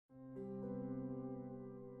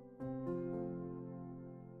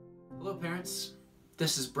Hello parents,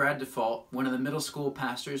 this is Brad Default, one of the middle school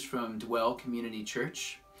pastors from Dwell Community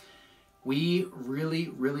Church. We really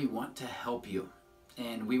want to help you,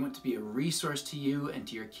 and we want to be a resource to you and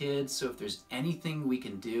to your kids, so if there's anything we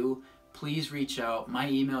can do, please reach out. My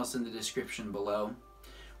email's in the description below.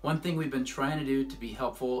 One thing we've been trying to do to be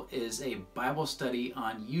helpful is a Bible study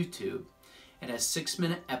on YouTube. It has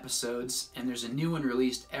 6-minute episodes, and there's a new one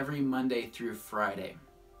released every Monday through Friday.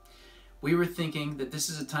 We were thinking that this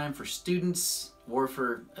is a time for students or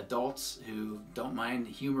for adults who don't mind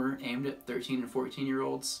humor aimed at 13 and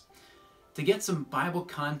 14-year-olds to get some Bible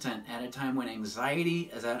content at a time when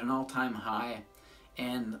anxiety is at an all-time high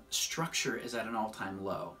and structure is at an all-time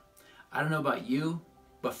low. I don't know about you,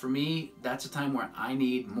 but for me, that's a time where I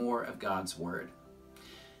need more of God's Word.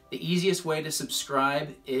 The easiest way to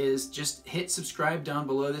subscribe is just hit subscribe down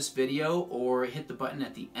below this video or hit the button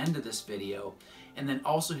at the end of this video, and then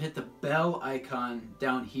also hit the bell icon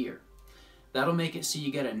down here. That'll make it so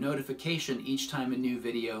you get a notification each time a new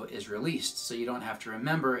video is released, so you don't have to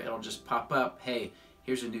remember. It'll just pop up, hey,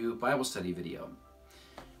 here's a new Bible study video.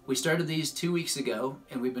 We started these 2 weeks ago,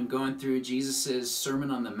 and we've been going through Jesus'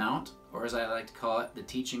 Sermon on the Mount, or as I like to call it, the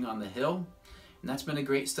Teaching on the Hill. And that's been a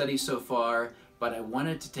great study so far, but I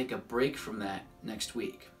wanted to take a break from that next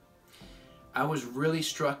week. I was really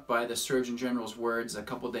struck by the Surgeon General's words a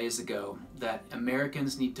couple days ago that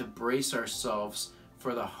Americans need to brace ourselves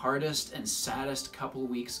for the hardest and saddest couple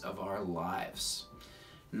weeks of our lives.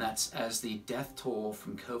 And that's as the death toll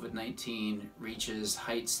from COVID-19 reaches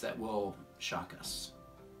heights that will shock us.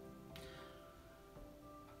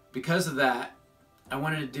 Because of that, I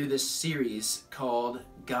wanted to do this series called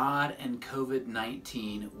God and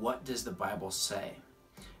COVID-19, What Does the Bible Say?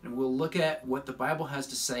 And we'll look at what the Bible has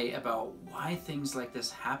to say about why things like this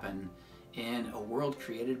happen in a world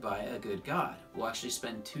created by a good God. We'll actually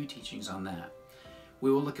spend 2 teachings on that.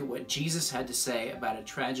 We will look at what Jesus had to say about a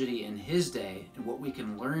tragedy in his day and what we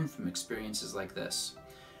can learn from experiences like this.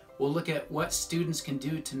 We'll look at what students can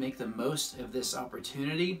do to make the most of this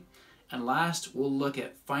opportunity. And last, we'll look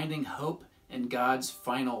at finding hope in God's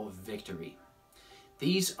final victory.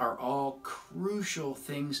 These are all crucial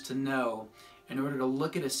things to know in order to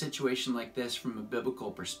look at a situation like this from a biblical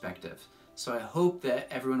perspective. So I hope that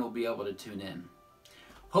everyone will be able to tune in.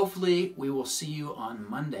 Hopefully, we will see you on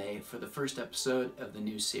Monday for the first episode of the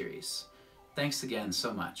new series. Thanks again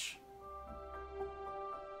so much.